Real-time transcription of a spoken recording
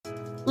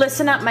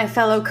Listen up, my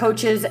fellow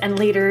coaches and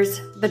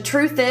leaders. The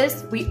truth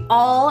is, we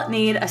all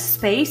need a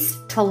space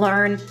to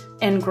learn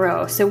and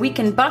grow so we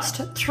can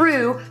bust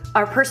through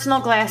our personal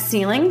glass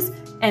ceilings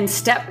and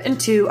step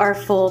into our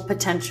full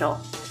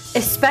potential,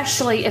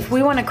 especially if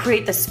we want to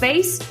create the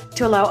space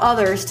to allow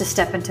others to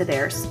step into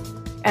theirs.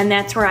 And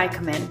that's where I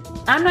come in.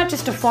 I'm not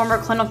just a former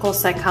clinical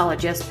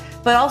psychologist,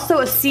 but also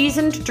a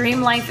seasoned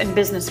dream life and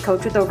business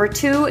coach with over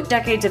 2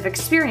 decades of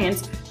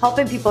experience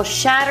helping people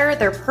shatter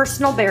their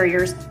personal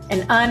barriers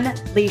and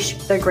unleash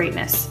their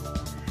greatness.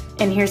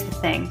 And here's the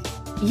thing,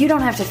 you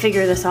don't have to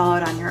figure this all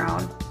out on your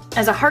own.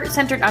 As a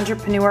heart-centered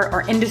entrepreneur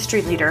or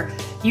industry leader,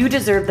 you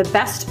deserve the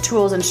best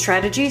tools and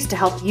strategies to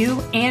help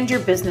you and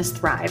your business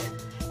thrive.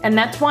 And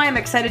that's why I'm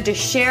excited to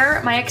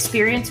share my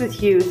experience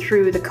with you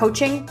through the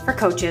Coaching for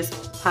Coaches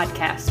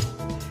podcast.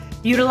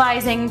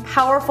 Utilizing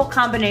powerful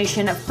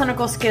combination of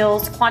clinical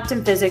skills,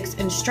 quantum physics,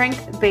 and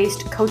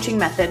strength-based coaching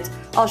methods,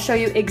 I'll show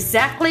you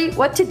exactly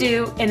what to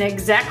do and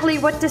exactly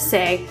what to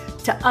say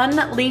to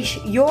unleash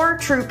your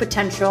true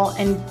potential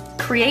and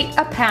create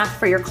a path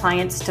for your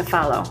clients to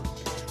follow.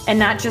 And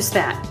not just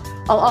that,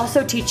 I'll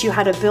also teach you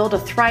how to build a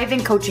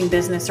thriving coaching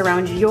business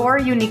around your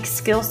unique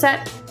skill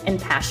set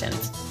and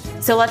passions.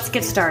 So let's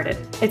get started.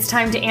 It's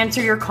time to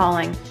answer your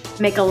calling,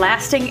 make a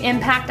lasting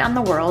impact on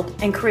the world,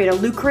 and create a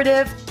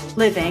lucrative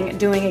living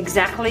doing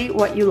exactly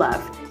what you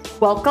love.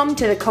 Welcome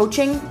to the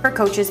Coaching for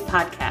Coaches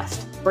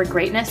podcast, where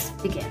greatness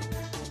begins.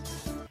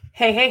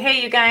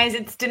 Hey, you guys,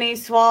 it's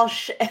Denise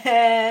Walsh,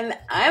 and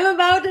I'm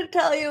about to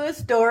tell you a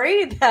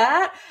story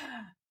that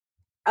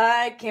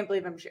I can't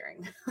believe I'm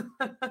sharing.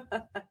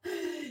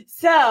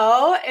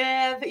 So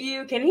if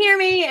you can hear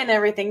me and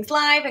everything's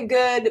live and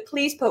good,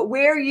 please put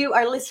where you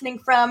are listening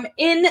from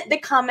in the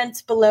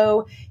comments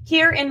below.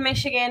 Here in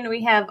Michigan,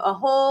 we have a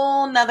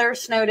whole nother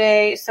snow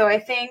day. So I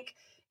think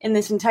in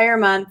this entire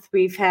month,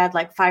 we've had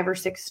like 5 or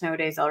 6 snow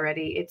days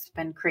already. It's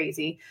been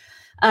crazy.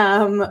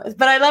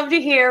 But I love to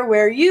hear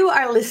where you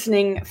are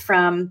listening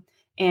from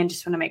and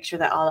just want to make sure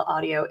that all the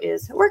audio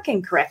is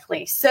working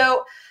correctly.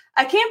 So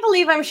I can't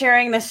believe I'm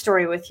sharing this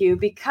story with you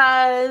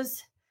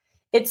because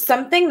it's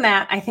something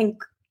that I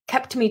think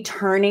kept me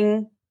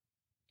turning.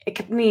 It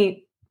kept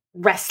me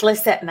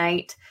restless at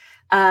night.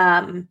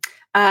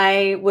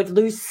 I would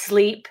lose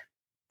sleep.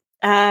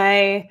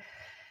 I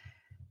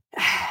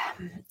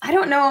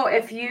don't know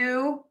if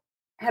you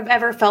have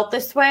ever felt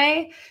this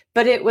way,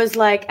 but it was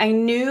like I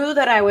knew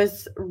that I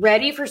was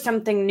ready for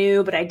something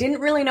new, but I didn't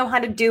really know how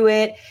to do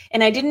it.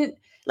 And I didn't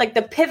like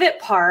the pivot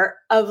part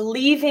of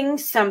leaving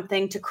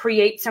something to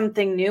create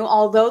something new.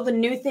 Although the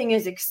new thing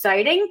is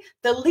exciting,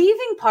 the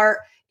leaving part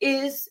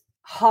is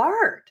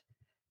hard.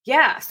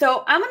 Yeah.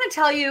 So I'm going to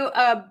tell you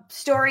a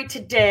story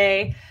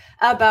today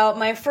about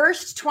my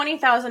first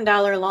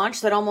 $20,000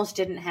 launch that almost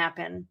didn't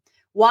happen,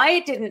 why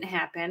it didn't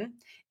happen,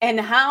 and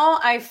how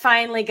I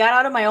finally got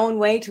out of my own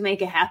way to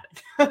make it happen.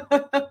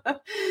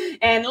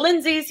 And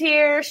Lindsay's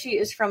here. She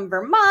is from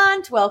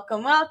Vermont.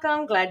 Welcome.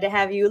 Glad to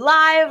have you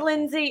live,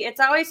 Lindsay. It's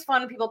always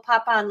fun when people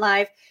pop on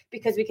live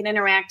because we can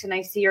interact and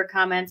I see your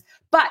comments.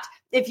 But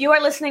if you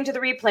are listening to the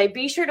replay,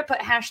 be sure to put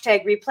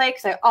hashtag replay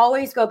because I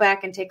always go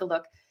back and take a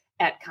look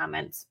at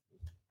comments.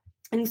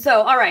 And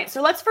so, all right,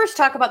 so let's first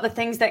talk about the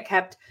things that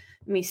kept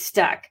me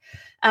stuck.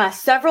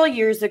 Several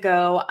years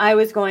ago, I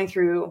was going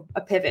through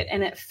a pivot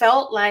and it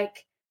felt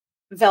like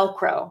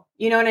Velcro.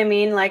 You know what I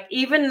mean? Like,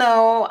 even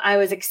though I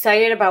was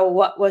excited about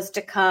what was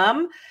to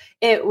come,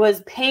 it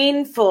was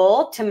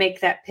painful to make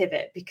that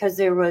pivot because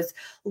there was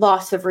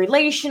loss of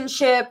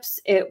relationships.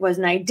 It was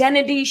an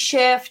identity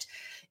shift.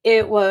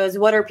 It was,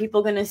 what are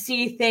people going to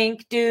see,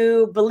 think,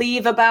 do,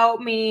 believe about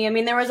me? I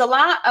mean, there was a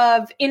lot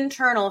of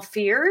internal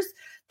fears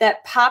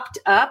that popped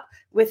up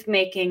with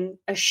making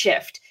a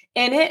shift,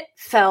 and it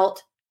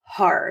felt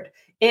hard.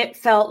 It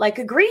felt like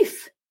a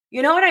grief.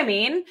 You know what I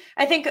mean?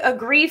 I think a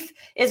grief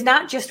is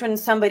not just when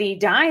somebody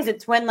dies.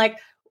 It's when like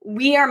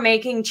we are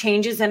making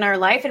changes in our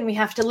life and we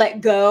have to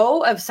let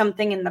go of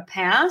something in the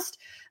past.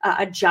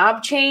 A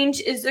job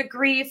change is a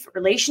grief.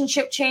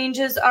 Relationship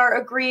changes are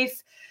a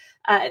grief.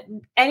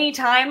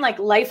 Anytime like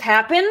life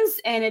happens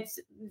and it's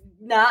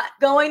not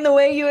going the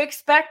way you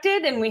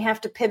expected and we have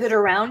to pivot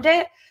around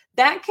it,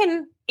 that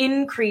can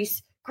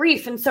increase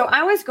grief. And so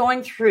I was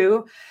going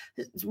through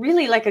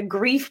really like a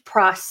grief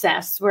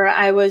process where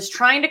I was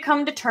trying to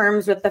come to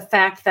terms with the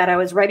fact that I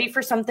was ready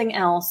for something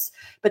else,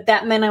 but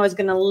that meant I was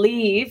going to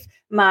leave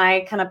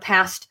my kind of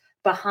past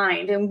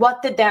behind. And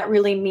what did that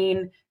really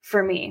mean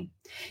for me?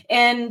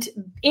 And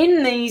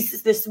in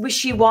this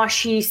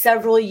wishy-washy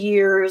several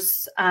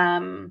years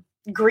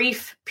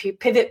grief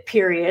pivot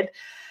period,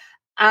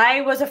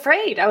 I was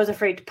afraid. I was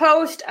afraid to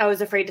post. I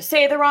was afraid to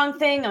say the wrong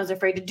thing. I was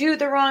afraid to do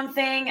the wrong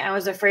thing. I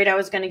was afraid I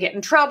was going to get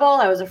in trouble.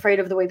 I was afraid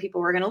of the way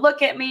people were going to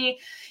look at me.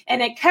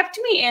 And it kept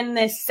me in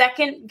this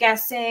second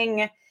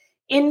guessing,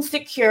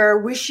 insecure,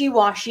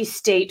 wishy-washy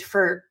state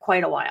for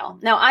quite a while.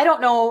 Now, I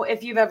don't know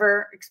if you've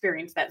ever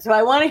experienced that. So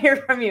I want to hear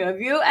from you. Have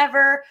you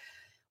ever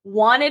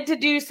wanted to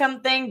do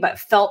something, but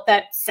felt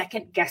that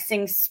second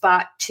guessing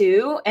spot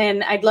too?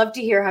 And I'd love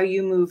to hear how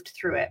you moved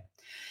through it.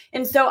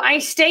 And so I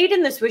stayed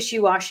in this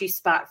wishy-washy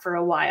spot for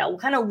a while,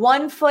 kind of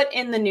one foot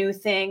in the new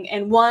thing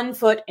and one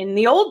foot in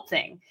the old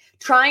thing,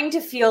 trying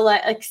to feel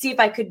like see if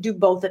I could do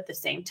both at the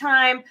same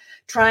time,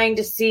 trying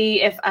to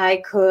see if I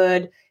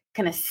could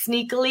kind of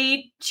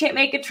sneakily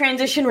make a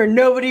transition where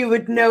nobody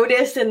would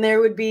notice and there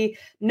would be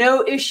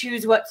no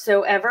issues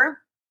whatsoever.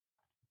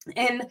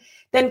 And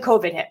then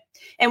COVID hit.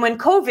 And when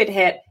COVID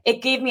hit,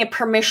 it gave me a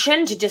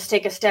permission to just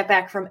take a step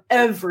back from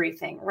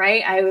everything,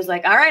 right? I was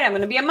like, all right, I'm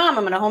going to be a mom.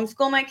 I'm going to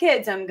homeschool my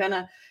kids. I'm going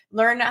to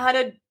learn how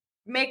to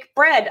make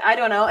bread. I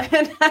don't know.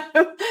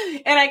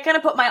 And I kind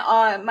of put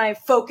my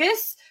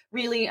focus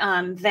really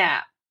on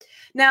that.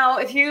 Now,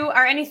 if you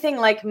are anything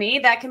like me,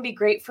 that can be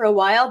great for a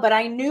while, but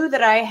I knew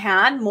that I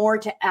had more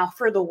to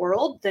offer the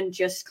world than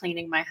just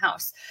cleaning my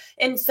house.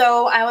 And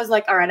so I was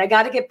like, all right, I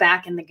got to get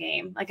back in the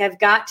game. Like I've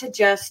got to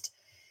just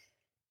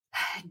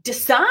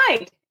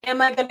decide,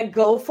 am I going to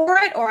go for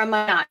it or am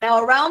I not?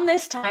 Now, around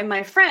this time,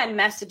 my friend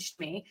messaged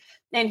me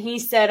and he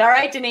said, all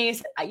right,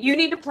 Denise, you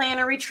need to plan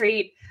a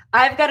retreat.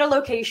 I've got a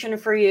location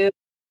for you.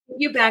 Get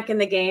you back in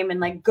the game and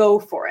like go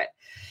for it.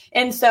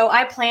 And so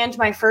I planned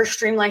my first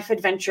Stream Life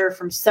adventure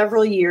from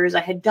several years.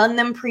 I had done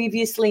them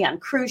previously on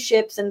cruise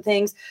ships and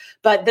things,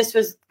 but this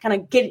was kind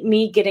of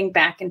getting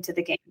back into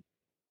the game.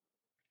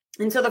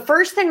 And so the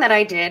first thing that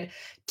I did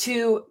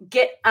to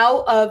get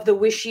out of the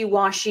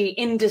wishy-washy,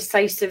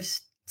 indecisive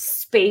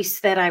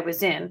space that I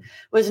was in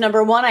was,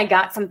 number one, I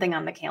got something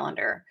on the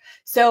calendar.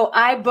 So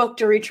I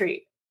booked a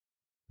retreat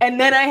and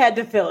then I had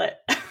to fill it.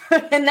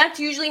 And that's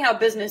usually how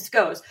business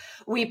goes.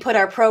 We put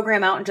our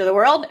program out into the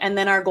world and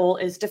then our goal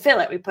is to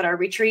fill it. We put our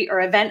retreat or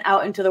event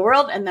out into the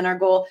world and then our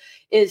goal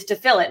is to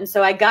fill it. And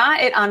so I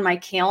got it on my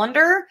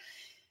calendar.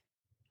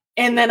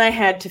 And then I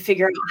had to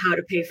figure out how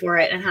to pay for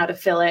it and how to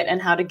fill it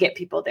and how to get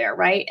people there,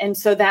 right? And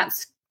so that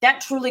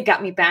truly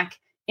got me back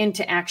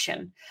into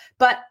action.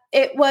 But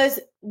it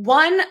was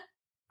one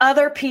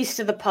other piece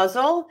to the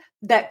puzzle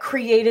that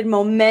created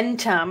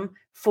momentum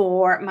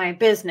for my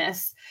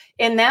business.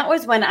 And that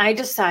was when I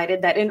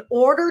decided that in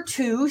order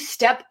to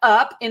step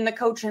up in the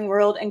coaching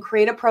world and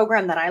create a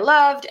program that I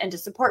loved and to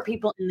support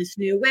people in this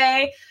new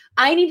way,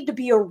 I needed to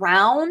be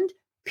around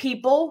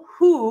people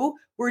who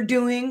were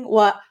doing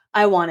what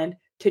I wanted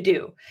to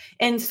do.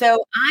 And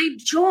so I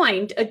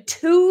joined a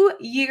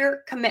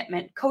 2-year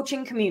commitment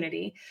coaching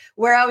community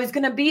where I was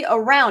going to be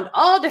around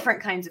all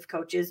different kinds of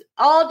coaches,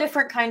 all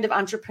different kinds of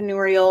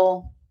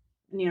entrepreneurial,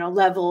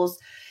 levels.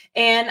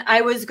 And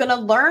I was going to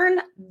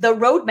learn the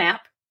roadmap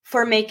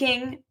for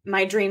making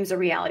my dreams a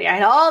reality. I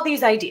had all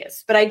these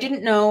ideas, but I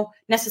didn't know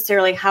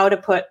necessarily how to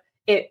put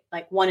it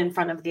like one in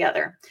front of the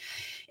other.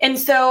 And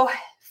so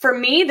for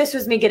me, this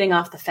was me getting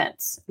off the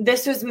fence.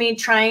 This was me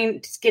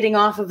getting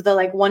off of the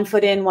like 1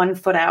 foot in, 1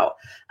 foot out,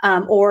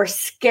 or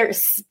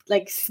fearfully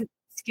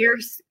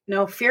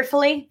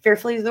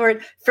is the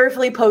word,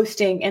 fearfully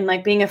posting and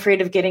like being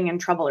afraid of getting in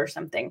trouble or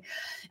something.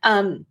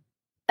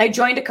 I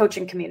joined a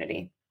coaching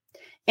community.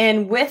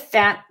 And with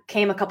that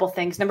came a couple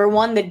things. Number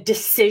one, the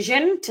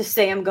decision to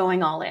say I'm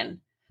going all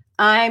in.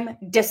 I'm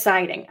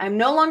deciding. I'm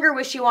no longer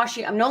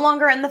wishy-washy. I'm no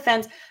longer on the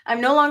fence. I'm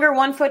no longer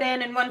 1 foot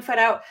in and 1 foot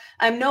out.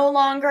 I'm no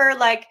longer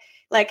like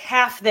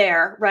half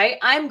there, right?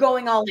 I'm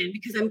going all in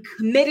because I'm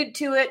committed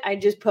to it. I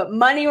just put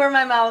money where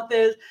my mouth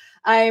is.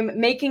 I'm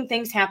making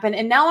things happen.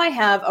 And now I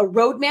have a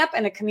roadmap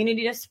and a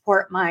community to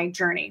support my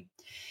journey.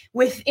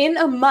 Within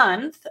a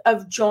month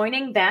of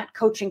joining that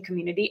coaching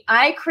community,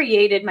 I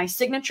created my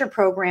signature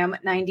program,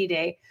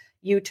 90-Day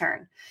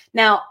U-Turn.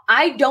 Now,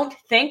 I don't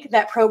think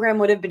that program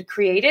would have been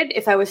created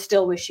if I was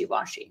still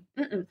wishy-washy.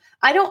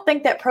 I don't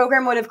think that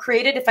program would have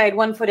created if I had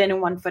 1 foot in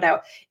and 1 foot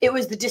out. It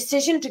was the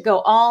decision to go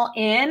all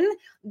in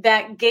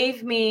that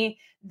gave me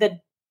the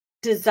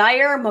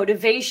desire,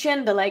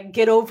 motivation, the like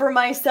get over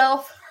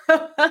myself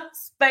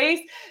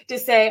space to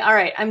say, all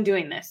right, I'm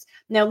doing this.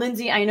 Now,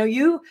 Lindsay, I know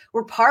you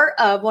were part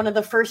of one of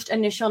the first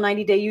initial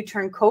 90-Day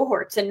U-Turn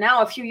cohorts. And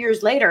now a few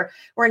years later,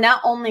 we're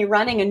not only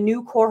running a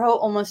new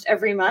cohort almost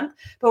every month,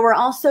 but we're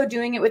also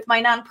doing it with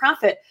my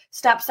nonprofit,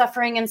 Stop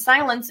Suffering in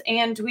Silence.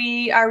 And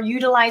we are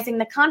utilizing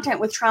the content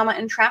with trauma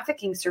and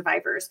trafficking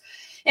survivors.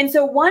 And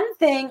so one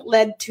thing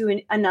led to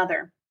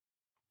another.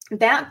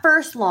 That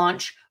first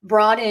launch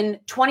brought in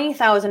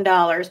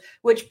 $20,000,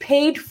 which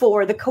paid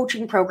for the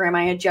coaching program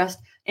I had just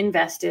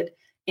invested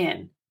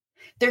in.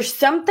 There's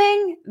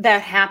something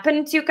that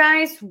happens, you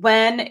guys,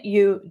 when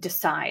you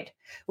decide,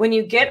 when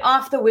you get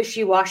off the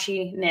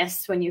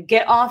wishy-washiness, when you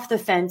get off the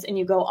fence and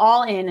you go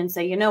all in and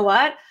say, you know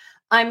what,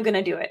 I'm going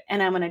to do it,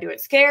 and I'm going to do it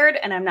scared,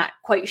 and I'm not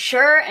quite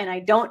sure, and I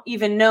don't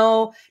even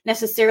know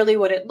necessarily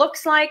what it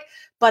looks like,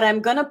 but I'm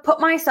going to put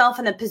myself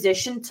in a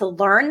position to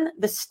learn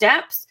the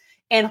steps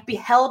and be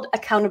held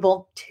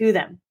accountable to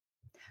them.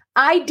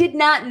 I did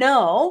not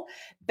know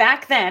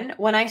back then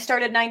when I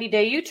started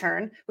 90-Day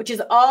U-Turn, which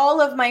is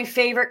all of my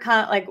favorite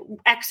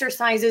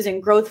exercises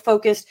and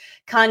growth-focused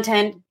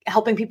content,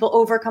 helping people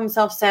overcome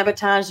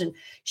self-sabotage and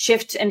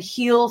shift and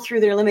heal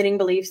through their limiting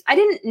beliefs. I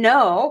didn't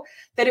know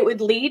that it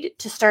would lead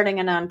to starting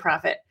a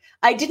nonprofit.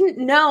 I didn't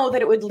know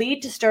that it would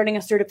lead to starting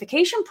a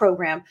certification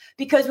program,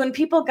 because when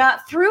people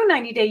got through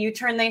 90 Day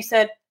U-Turn, they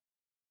said,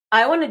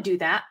 I want to do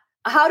that.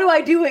 How do I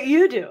do what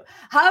you do?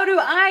 How do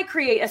I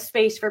create a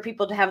space for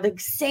people to have the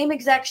same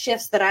exact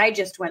shifts that I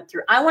just went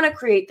through? I want to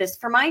create this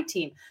for my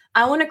team.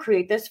 I want to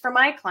create this for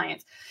my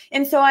clients.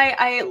 And so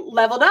I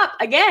leveled up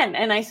again,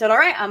 and I said, all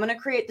right, I'm going to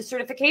create the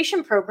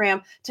certification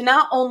program to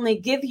not only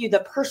give you the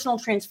personal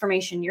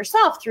transformation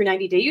yourself through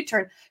 90 Day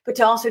U-Turn, but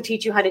to also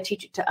teach you how to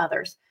teach it to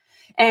others.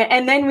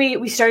 And then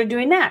we started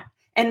doing that,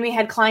 and we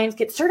had clients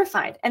get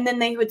certified. And then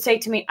they would say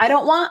to me, I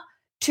don't want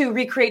to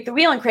recreate the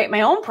wheel and create my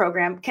own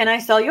program. Can I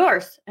sell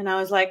yours? And I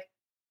was like,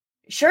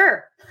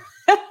 sure.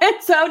 And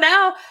so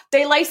now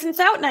they license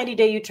out 90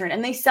 Day U-Turn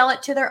and they sell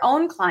it to their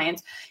own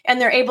clients, and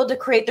they're able to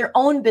create their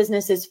own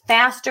businesses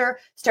faster,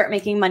 start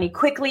making money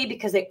quickly,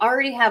 because they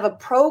already have a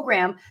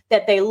program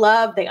that they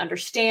love, they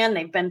understand,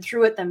 they've been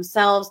through it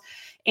themselves,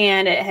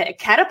 and it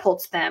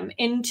catapults them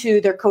into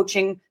their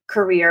coaching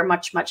career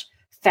much, much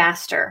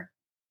faster.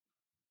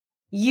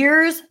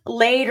 Years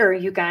later,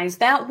 you guys,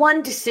 that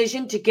one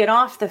decision to get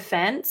off the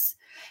fence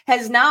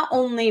has not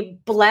only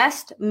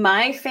blessed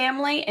my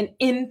family and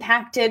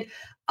impacted,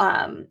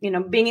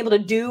 being able to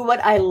do what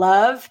I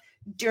love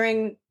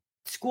during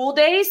school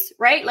days,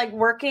 right? Like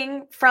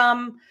working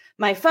from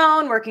my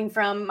phone, working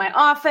from my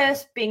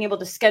office, being able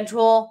to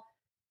schedule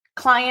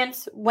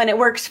clients when it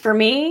works for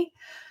me.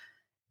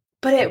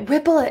 But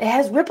it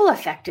has ripple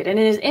affected, and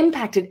it has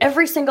impacted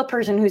every single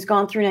person who's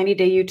gone through 90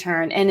 Day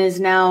U-Turn and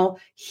is now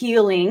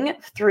healing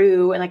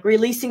through and like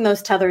releasing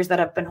those tethers that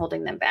have been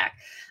holding them back.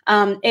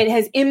 It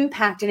has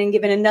impacted and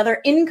given another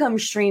income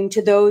stream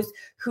to those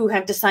who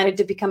have decided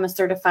to become a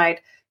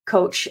certified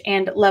coach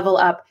and level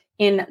up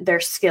in their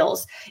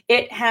skills.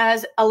 It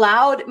has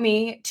allowed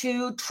me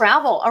to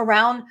travel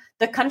around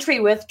the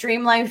country with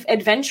Dream Life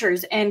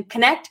Adventures and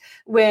connect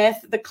with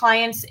the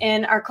clients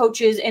and our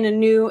coaches in a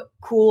new,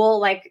 cool,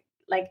 like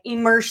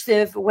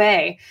immersive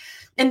way.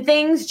 And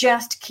things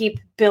just keep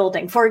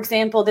building. For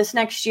example, this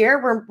next year,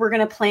 we're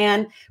going to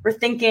plan,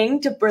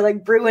 we're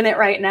like brewing it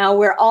right now,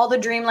 where all the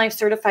Dream Life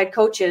certified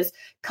coaches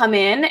come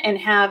in and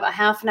have a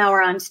half an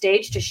hour on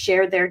stage to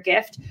share their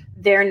gift,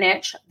 their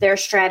niche, their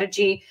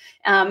strategy,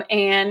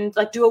 and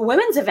like do a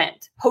women's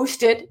event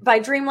hosted by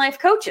Dream Life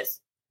coaches.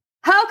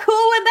 How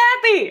cool would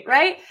that be,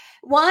 right?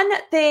 One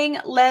thing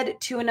led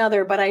to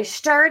another, but I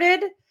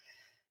started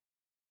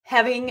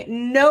having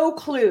no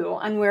clue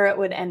on where it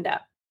would end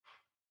up.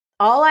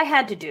 All I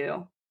had to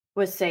do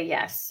was say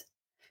yes,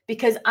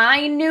 because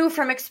I knew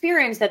from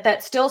experience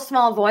that still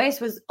small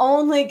voice was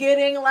only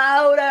getting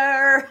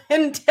louder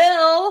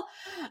until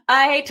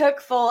I took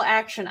full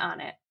action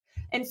on it.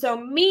 And so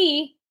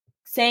me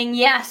saying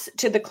yes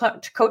to the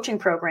coaching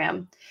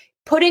program,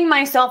 putting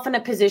myself in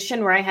a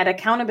position where I had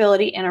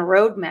accountability and a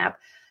roadmap,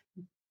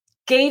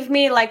 gave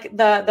me like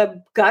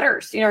the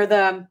gutters,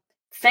 the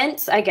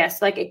fence, I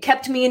guess, like it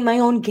kept me in my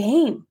own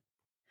game.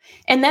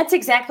 And that's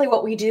exactly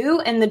what we do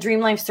in the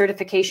Dream Life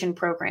certification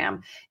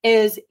program.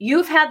 Is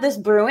you've had this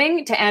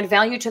brewing to add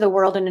value to the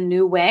world in a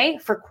new way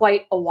for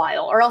quite a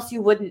while, or else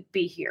you wouldn't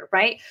be here,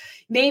 right?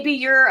 Maybe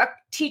you're a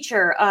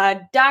teacher,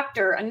 a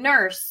doctor, a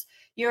nurse,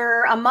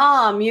 you're a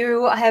mom,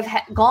 you have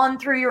gone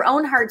through your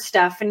own hard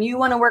stuff, and you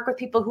want to work with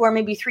people who are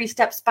maybe 3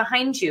 steps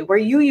behind you where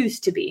you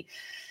used to be.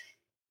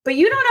 But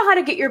you don't know how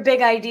to get your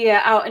big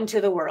idea out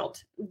into the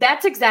world.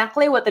 That's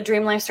exactly what the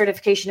Dream Life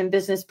Certification and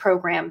Business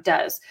Program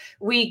does.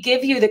 We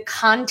give you the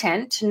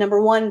content to,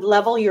 number one,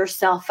 level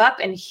yourself up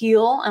and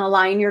heal and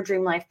align your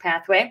dream life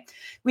pathway.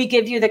 We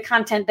give you the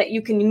content that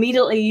you can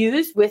immediately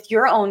use with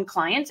your own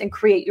clients and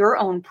create your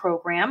own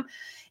program.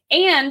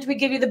 And we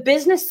give you the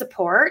business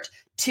support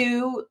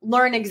to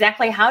learn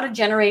exactly how to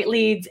generate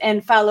leads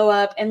and follow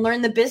up and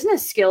learn the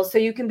business skills so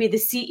you can be the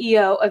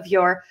CEO of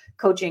your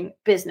coaching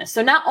business.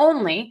 So not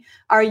only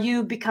are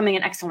you becoming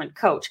an excellent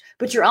coach,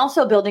 but you're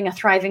also building a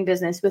thriving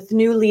business with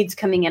new leads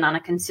coming in on a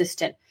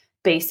consistent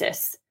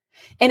basis.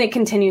 And it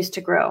continues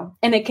to grow,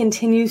 and it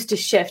continues to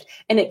shift,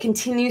 and it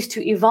continues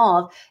to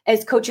evolve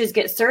as coaches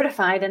get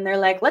certified and they're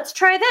like, let's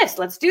try this,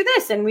 let's do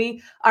this. And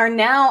we are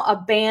now a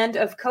band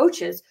of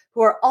coaches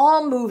who are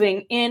all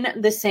moving in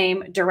the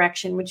same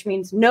direction, which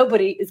means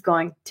nobody is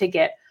going to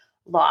get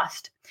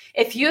lost.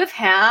 If you have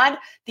had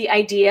the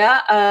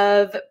idea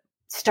of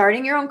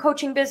starting your own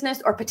coaching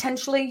business, or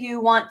potentially you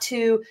want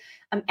to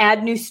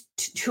add new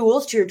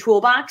tools to your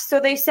toolbox,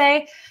 so they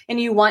say, and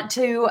you want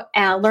to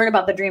learn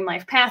about the Dream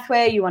Life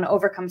Pathway, you want to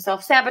overcome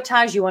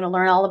self-sabotage, you want to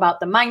learn all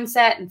about the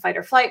mindset and fight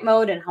or flight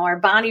mode and how our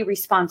body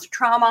responds to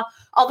trauma,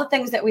 all the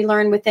things that we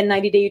learn within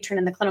 90 Day U-Turn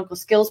in the Clinical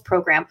Skills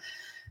Program,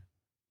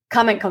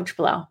 comment coach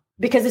below,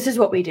 because this is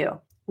what we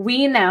do.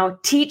 We now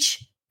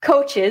teach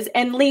coaches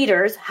and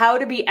leaders how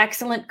to be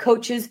excellent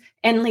coaches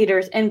and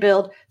leaders and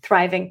build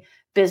thriving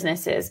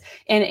businesses.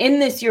 And in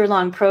this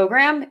year-long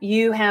program,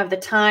 you have the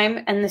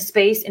time and the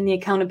space and the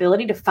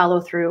accountability to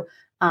follow through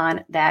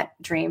on that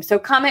dream. So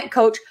comment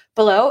coach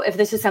below if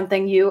this is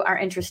something you are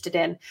interested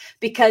in,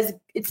 because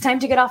it's time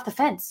to get off the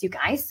fence, you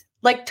guys.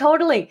 Like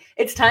totally.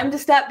 It's time to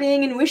stop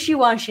being in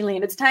wishy-washy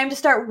land. It's time to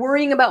start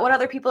worrying about what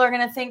other people are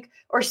going to think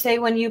or say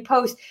when you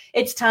post.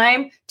 It's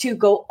time to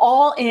go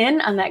all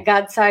in on that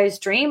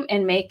God-sized dream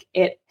and make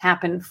it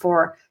happen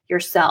for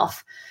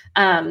yourself.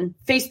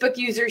 Facebook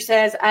user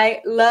says,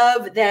 I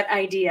love that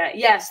idea.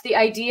 Yes, the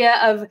idea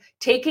of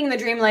taking the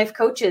Dream Life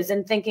coaches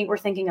and we're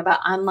thinking about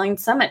online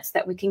summits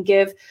that we can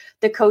give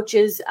the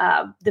coaches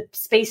the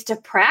space to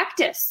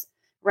practice,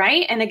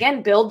 right? And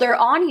again, build their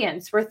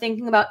audience. We're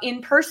thinking about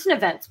in-person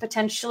events,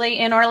 potentially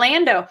in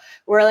Orlando,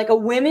 where like a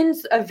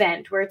women's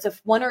event, where it's a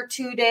 1 or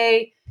 2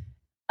 day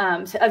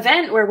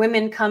event where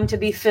women come to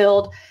be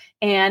filled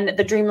and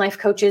the Dream Life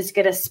coaches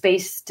get a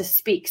space to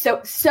speak.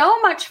 So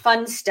much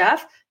fun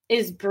stuff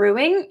is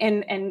brewing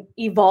and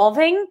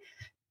evolving,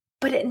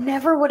 but it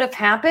never would have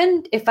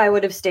happened if I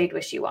would have stayed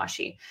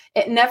wishy-washy.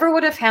 It never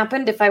would have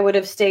happened if I would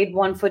have stayed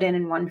 1 foot in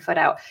and 1 foot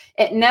out.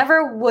 It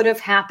never would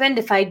have happened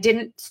if I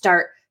didn't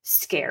start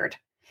scared.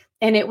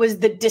 And it was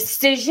the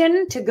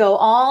decision to go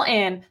all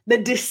in, the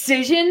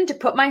decision to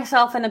put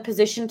myself in a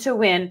position to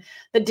win,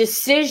 the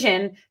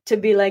decision to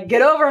be like,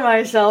 get over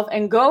myself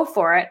and go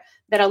for it,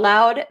 that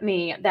allowed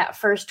me that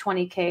first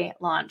 20K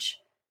launch.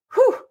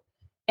 Whew.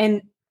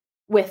 And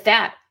with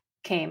that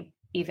came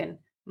even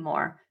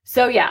more.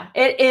 So yeah,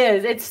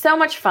 it's so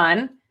much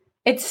fun.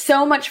 It's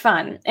so much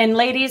fun. And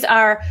ladies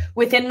are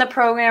within the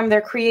program.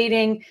 They're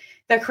creating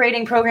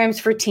programs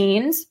for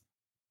teens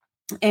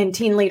and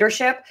teen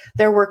leadership.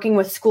 They're working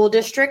with school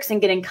districts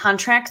and getting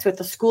contracts with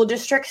the school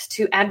districts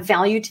to add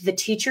value to the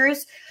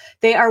teachers.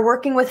 They are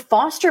working with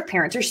foster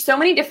parents. There's so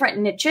many different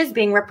niches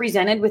being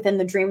represented within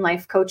the Dream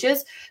Life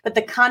coaches, but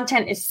the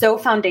content is so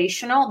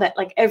foundational that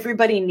like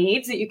everybody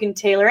needs that you can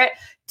tailor it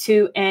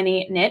to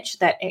any niche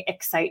that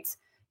excites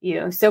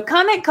you. So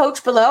comment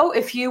coach below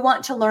if you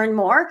want to learn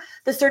more.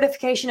 The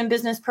certification and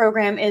business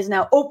program is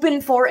now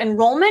open for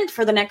enrollment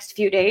for the next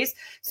few days.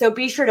 So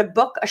be sure to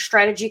book a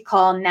strategy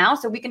call now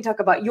so we can talk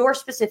about your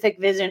specific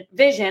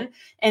vision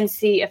and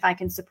see if I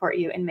can support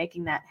you in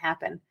making that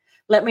happen.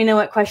 Let me know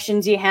what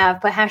questions you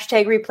have. Put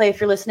hashtag replay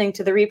if you're listening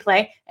to the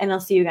replay, and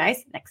I'll see you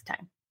guys next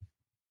time.